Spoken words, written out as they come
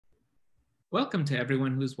Welcome to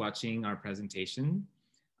everyone who's watching our presentation.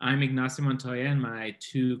 I'm Ignacio Montoya, and my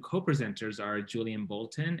two co-presenters are Julian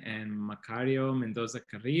Bolton and Macario Mendoza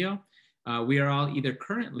Carrillo. We are all either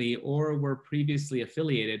currently or were previously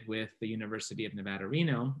affiliated with the University of Nevada,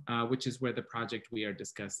 Reno, which is where the project we are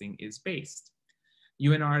discussing is based.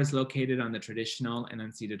 UNR is located on the traditional and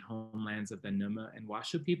unceded homelands of the Numu and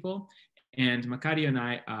Washoe people, and Macario and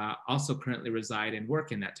I also currently reside and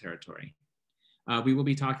work in that territory. We will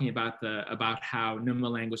be talking about how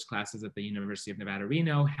Numu language classes at the University of Nevada,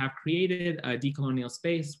 Reno have created a decolonial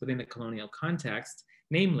space within a colonial context,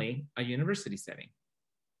 namely a university setting.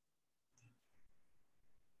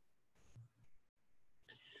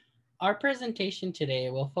 Our presentation today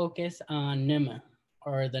will focus on Numu,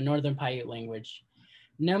 or the Northern Paiute language.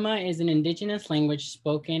 Numu is an indigenous language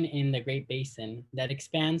spoken in the Great Basin that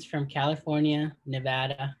expands from California,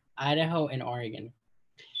 Nevada, Idaho, and Oregon.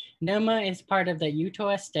 Numu is part of the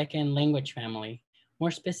Uto-Aztecan language family,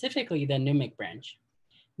 more specifically the Numic branch.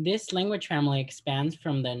 This language family expands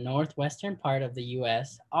from the northwestern part of the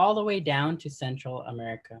US all the way down to Central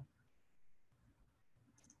America.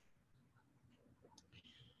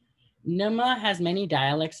 Numu has many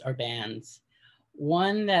dialects or bands.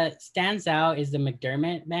 One that stands out is the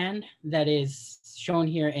McDermott band that is shown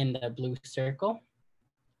here in the blue circle.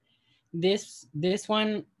 This is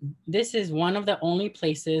one of the only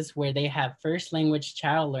places where they have first language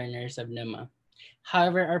child learners of Numu.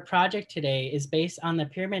 However, our project today is based on the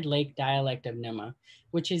Pyramid Lake dialect of Numu,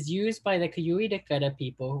 which is used by the Cayuga Dakota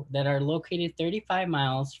people that are located 35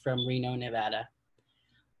 miles from Reno, Nevada.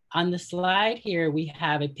 On the slide here, we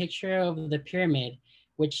have a picture of the pyramid,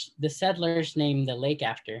 which the settlers named the lake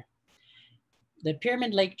after. The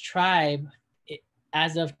Pyramid Lake tribe,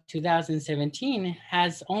 as of 2017,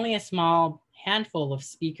 has only a small handful of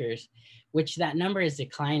speakers, which that number is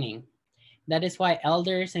declining. That is why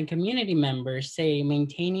elders and community members say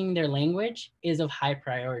maintaining their language is of high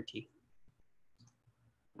priority.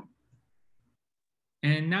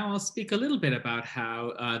 And now I'll speak a little bit about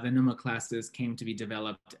how the Numu classes came to be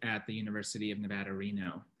developed at the University of Nevada,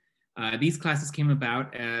 Reno. These classes came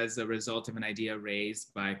about as a result of an idea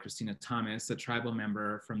raised by Christina Thomas, a tribal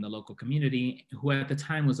member from the local community, who at the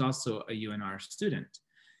time was also a UNR student.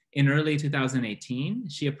 In early 2018,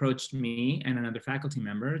 she approached me and another faculty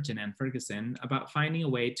member, Janan Ferguson, about finding a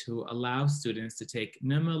way to allow students to take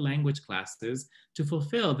Numu language classes to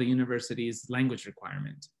fulfill the university's language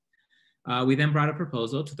requirement. We then brought a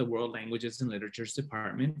proposal to the World Languages and Literatures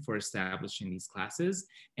Department for establishing these classes.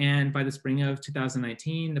 And by the spring of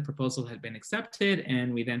 2019, the proposal had been accepted,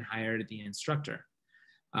 and we then hired the instructor.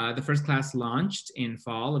 The first class launched in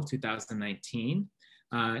fall of 2019.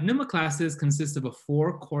 Numu classes consist of a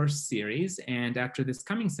 4-course series, and after this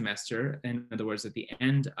coming semester, in other words, at the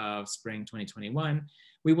end of spring 2021,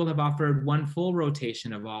 we will have offered one full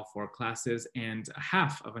rotation of all 4 classes and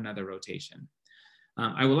half of another rotation.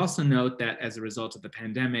 I will also note that as a result of the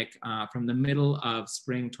pandemic, from the middle of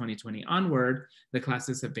spring 2020 onward, the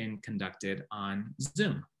classes have been conducted on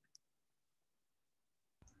Zoom.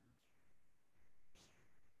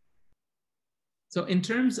 So in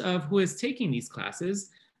terms of who is taking these classes,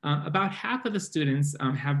 about half of the students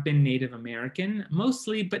have been Native American,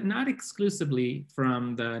 mostly but not exclusively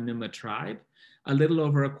from the Numu tribe. A little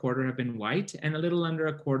over a quarter have been white and a little under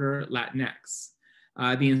a quarter Latinx.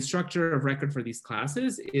 The instructor of record for these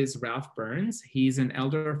classes is Ralph Burns. He's an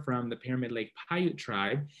elder from the Pyramid Lake Paiute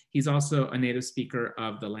tribe. He's also a native speaker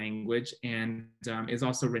of the language and is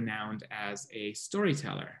also renowned as a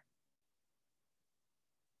storyteller.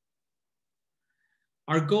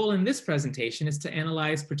 Our goal in this presentation is to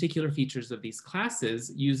analyze particular features of these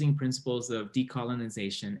classes using principles of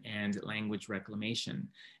decolonization and language reclamation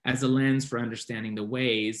as a lens for understanding the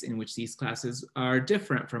ways in which these classes are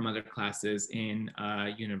different from other classes in a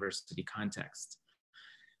university context.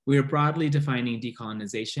 We are broadly defining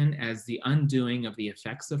decolonization as the undoing of the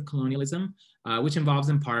effects of colonialism, which involves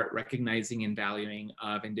in part recognizing and valuing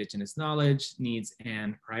of Indigenous knowledge, needs,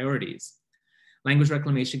 and priorities. Language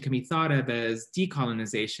reclamation can be thought of as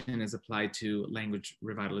decolonization as applied to language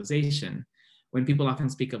revitalization. When people often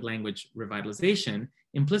speak of language revitalization,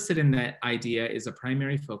 implicit in that idea is a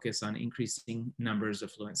primary focus on increasing numbers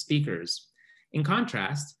of fluent speakers. In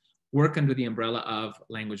contrast, work under the umbrella of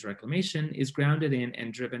language reclamation is grounded in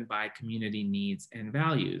and driven by community needs and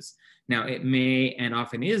values. Now, it may and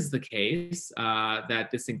often is the case that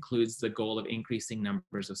this includes the goal of increasing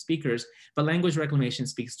numbers of speakers, but language reclamation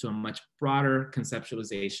speaks to a much broader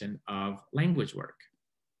conceptualization of language work.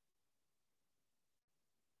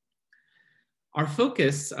 Our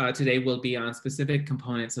focus today will be on specific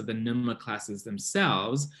components of the Numu classes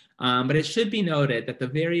themselves, but it should be noted that the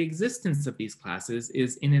very existence of these classes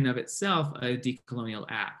is in and of itself a decolonial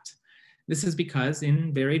act. This is because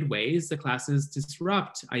in varied ways, the classes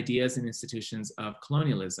disrupt ideas and institutions of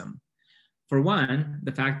colonialism. For one,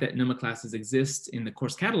 the fact that Numu classes exist in the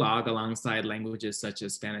course catalog alongside languages such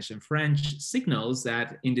as Spanish and French signals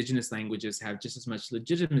that Indigenous languages have just as much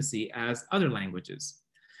legitimacy as other languages.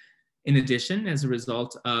 In addition, as a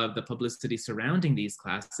result of the publicity surrounding these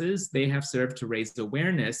classes, they have served to raise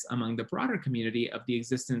awareness among the broader community of the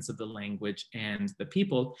existence of the language and the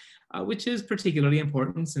people, which is particularly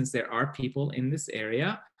important since there are people in this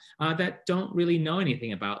area that don't really know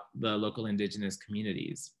anything about the local Indigenous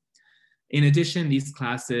communities. In addition, these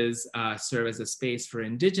classes serve as a space for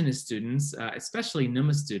Indigenous students, especially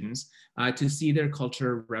Numu students, to see their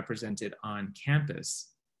culture represented on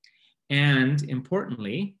campus. And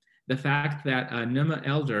importantly, the fact that a Numu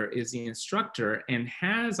elder is the instructor and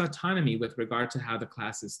has autonomy with regard to how the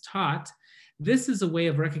class is taught, this is a way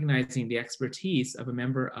of recognizing the expertise of a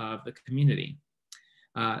member of the community.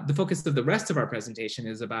 The focus of the rest of our presentation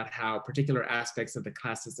is about how particular aspects of the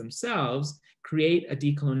classes themselves create a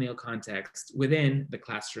decolonial context within the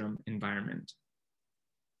classroom environment.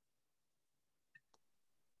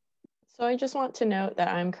 So I just want to note that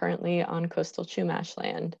I'm currently on coastal Chumash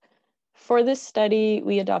land. For this study,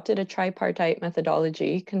 we adopted a tripartite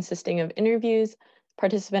methodology consisting of interviews,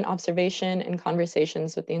 participant observation, and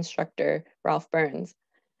conversations with the instructor, Ralph Burns.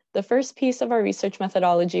 The first piece of our research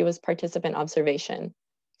methodology was participant observation.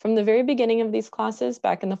 From the very beginning of these classes,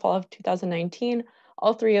 back in the fall of 2019,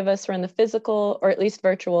 all three of us were in the physical, or at least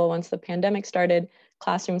virtual once the pandemic started,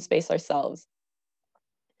 classroom space ourselves.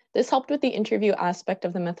 This helped with the interview aspect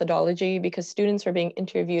of the methodology because students were being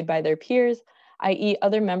interviewed by their peers, i.e.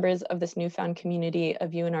 other members of this newfound community of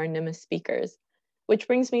UNR Numu speakers. Which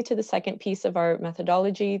brings me to the second piece of our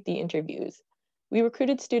methodology, the interviews. We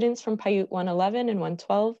recruited students from Paiute 111 and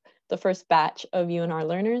 112, the first batch of UNR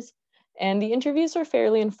learners, and the interviews were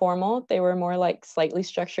fairly informal. They were more like slightly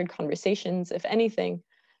structured conversations, if anything,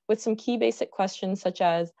 with some key basic questions such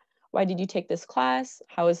as, why did you take this class?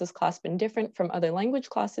 How has this class been different from other language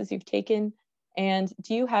classes you've taken? And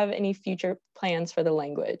do you have any future plans for the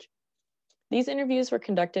language? These interviews were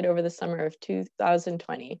conducted over the summer of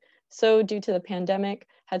 2020, so due to the pandemic,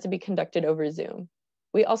 had to be conducted over Zoom.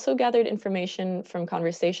 We also gathered information from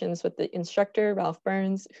conversations with the instructor, Ralph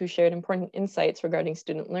Burns, who shared important insights regarding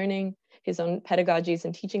student learning, his own pedagogies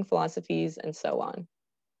and teaching philosophies, and so on.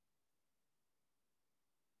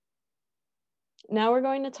 Now we're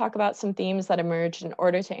going to talk about some themes that emerged in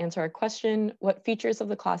order to answer our question, what features of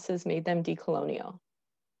the classes made them decolonial?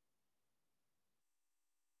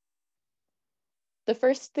 The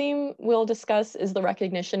first theme we'll discuss is the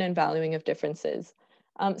recognition and valuing of differences.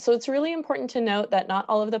 So it's really important to note that not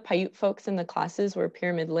all of the Paiute folks in the classes were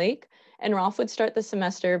Pyramid Lake, and Ralph would start the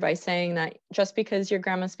semester by saying that just because your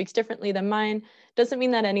grandma speaks differently than mine doesn't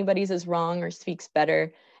mean that anybody's is wrong or speaks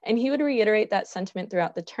better. And he would reiterate that sentiment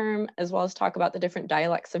throughout the term, as well as talk about the different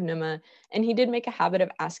dialects of Numu, and he did make a habit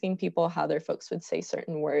of asking people how their folks would say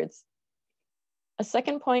certain words. A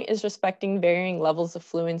second point is respecting varying levels of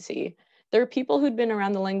fluency. There are people who'd been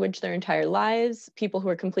around the language their entire lives, people who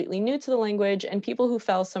are completely new to the language, and people who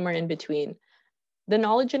fell somewhere in between. The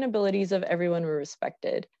knowledge and abilities of everyone were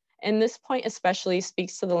respected. And this point especially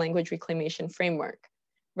speaks to the language reclamation framework.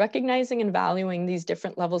 Recognizing and valuing these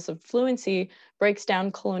different levels of fluency breaks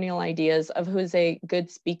down colonial ideas of who is a good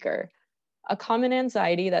speaker. A common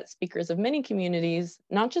anxiety that speakers of many communities,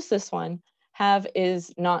 not just this one, have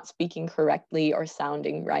is not speaking correctly or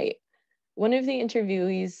sounding right. One of the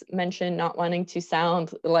interviewees mentioned not wanting to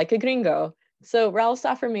sound like a gringo. So Ralph's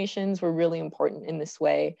affirmations were really important in this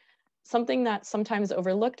way, something that's sometimes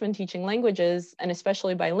overlooked when teaching languages, and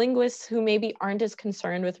especially by linguists who maybe aren't as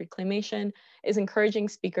concerned with reclamation, is encouraging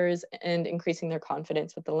speakers and increasing their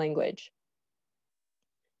confidence with the language.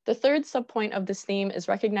 The third subpoint of this theme is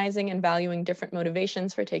recognizing and valuing different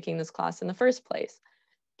motivations for taking this class in the first place.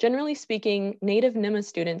 Generally speaking, Native Numu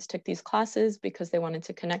students took these classes because they wanted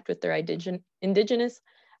to connect with their Indigenous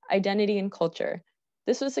identity and culture.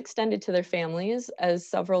 This was extended to their families, as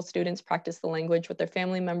several students practice the language with their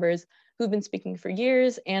family members who've been speaking for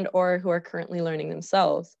years and or who are currently learning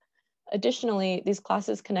themselves. Additionally, these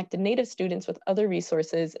classes connected Native students with other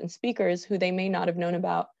resources and speakers who they may not have known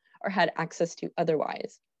about or had access to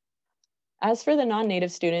otherwise. As for the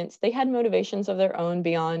non-Native students, they had motivations of their own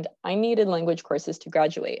beyond, I needed language courses to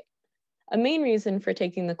graduate. A main reason for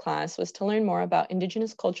taking the class was to learn more about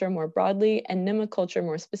Indigenous culture more broadly and Numu culture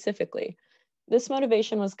more specifically. This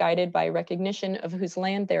motivation was guided by recognition of whose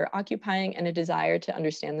land they were occupying and a desire to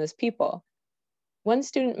understand those people. One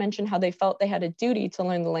student mentioned how they felt they had a duty to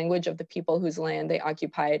learn the language of the people whose land they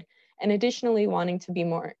occupied, and additionally wanting to be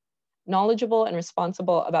more knowledgeable and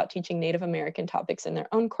responsible about teaching Native American topics in their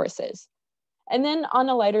own courses. And then on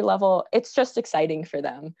a lighter level, it's just exciting for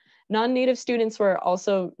them. Non-Native students were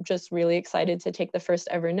also just really excited to take the first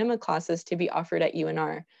ever NIMA classes to be offered at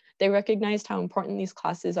UNR. They recognized how important these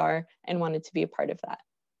classes are and wanted to be a part of that.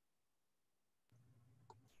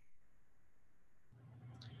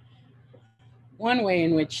 One way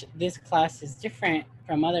in which this class is different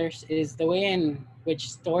from others is the way in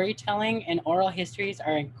which storytelling and oral histories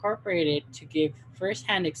are incorporated to give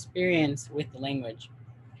firsthand experience with the language.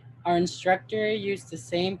 Our instructor used the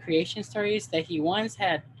same creation stories that he once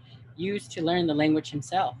had used to learn the language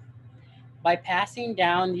himself. By passing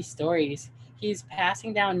down these stories, he's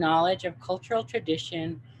passing down knowledge of cultural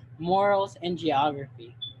tradition, morals, and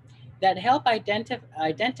geography that help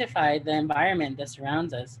identify the environment that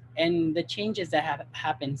surrounds us and the changes that have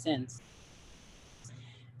happened since.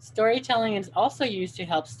 Storytelling is also used to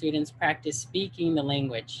help students practice speaking the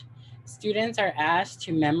language. Students are asked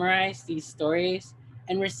to memorize these stories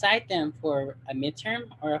and recite them for a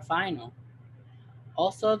midterm or a final.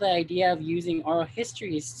 Also, the idea of using oral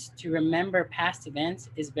histories to remember past events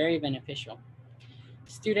is very beneficial.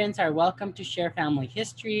 Students are welcome to share family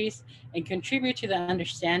histories and contribute to the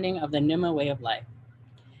understanding of the Numa way of life.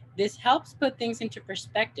 This helps put things into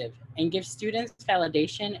perspective and gives students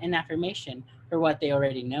validation and affirmation for what they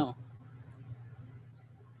already know.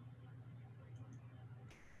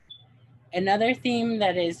 Another theme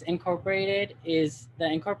that is incorporated is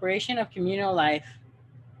the incorporation of communal life.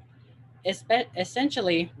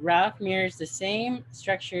 Essentially, Ralph mirrors the same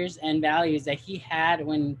structures and values that he had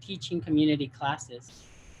when teaching community classes.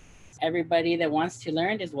 Everybody that wants to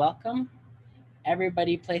learn is welcome.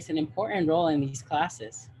 Everybody plays an important role in these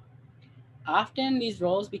classes. Often these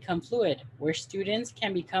roles become fluid, where students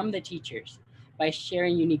can become the teachers by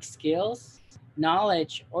sharing unique skills,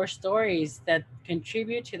 knowledge, or stories that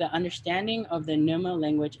contribute to the understanding of the Numa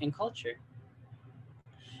language and culture.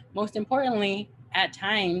 Most importantly, at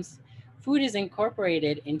times, food is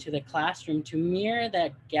incorporated into the classroom to mirror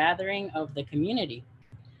the gathering of the community.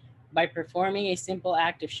 By performing a simple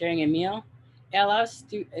act of sharing a meal, it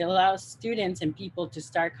allows students and people to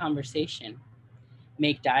start conversation,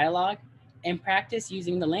 make dialogue, and practice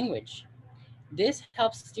using the language. This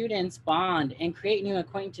helps students bond and create new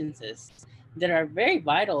acquaintances that are very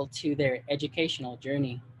vital to their educational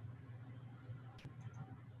journey.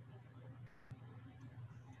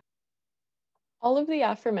 All of the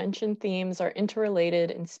aforementioned themes are interrelated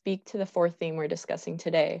and speak to the fourth theme we're discussing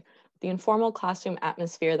today, the informal classroom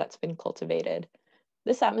atmosphere that's been cultivated.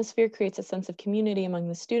 This atmosphere creates a sense of community among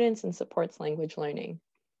the students and supports language learning.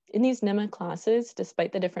 In these NIMA classes,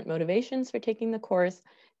 despite the different motivations for taking the course,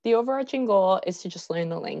 the overarching goal is to just learn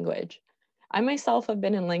the language. I myself have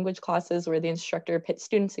been in language classes where the instructor pits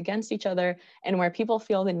students against each other and where people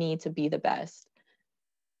feel the need to be the best.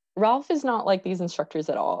 Ralph is not like these instructors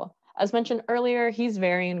at all. As mentioned earlier, he's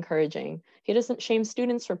very encouraging. He doesn't shame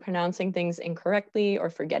students for pronouncing things incorrectly or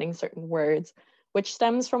forgetting certain words, which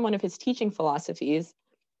stems from one of his teaching philosophies,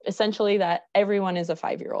 essentially that everyone is a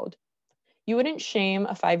 5-year-old. You wouldn't shame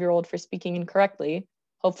a 5-year-old for speaking incorrectly,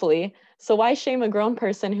 hopefully, so why shame a grown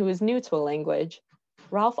person who is new to a language?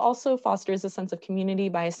 Ralph also fosters a sense of community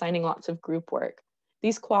by assigning lots of group work.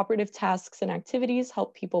 These cooperative tasks and activities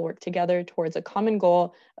help people work together towards a common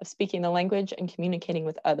goal of speaking the language and communicating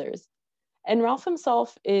with others. And Ralph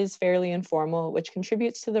himself is fairly informal, which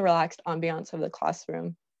contributes to the relaxed ambiance of the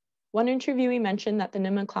classroom. One interviewee mentioned that the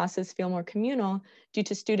NIMA classes feel more communal due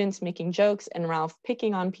to students making jokes and Ralph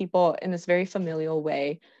picking on people in this very familial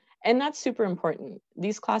way. And that's super important.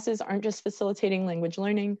 These classes aren't just facilitating language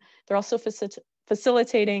learning, they're also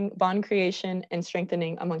facilitating bond creation and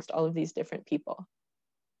strengthening amongst all of these different people.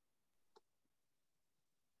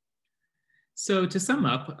 So to sum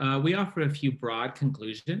up, we offer a few broad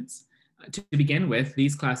conclusions. To begin with,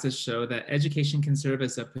 these classes show that education can serve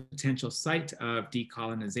as a potential site of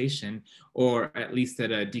decolonization, or at least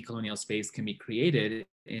that a decolonial space can be created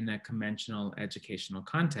in a conventional educational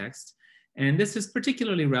context. And this is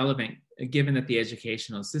particularly relevant given that the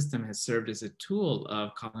educational system has served as a tool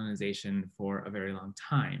of colonization for a very long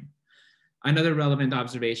time. Another relevant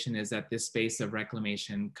observation is that this space of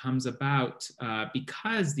reclamation comes about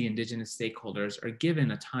because the Indigenous stakeholders are given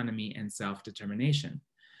autonomy and self-determination.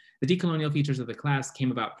 The decolonial features of the class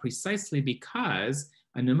came about precisely because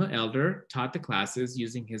a Numa elder taught the classes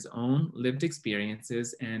using his own lived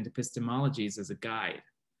experiences and epistemologies as a guide.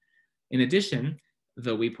 In addition,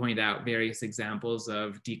 though we point out various examples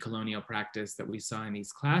of decolonial practice that we saw in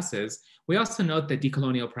these classes, we also note that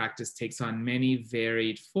decolonial practice takes on many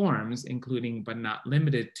varied forms, including but not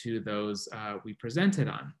limited to those we presented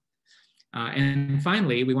on. And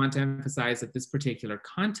finally, we want to emphasize that this particular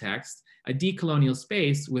context, a decolonial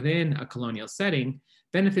space within a colonial setting,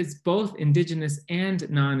 benefits both Indigenous and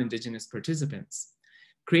non-Indigenous participants.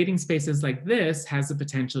 Creating spaces like this has the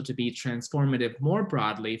potential to be transformative more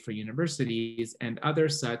broadly for universities and other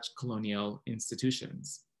such colonial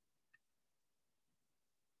institutions.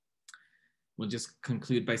 We'll just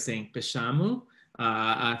conclude by saying Peshamu.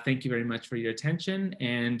 Thank you very much for your attention,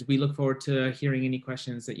 and we look forward to hearing any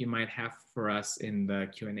questions that you might have for us in the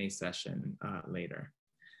Q&A session later.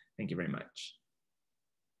 Thank you very much.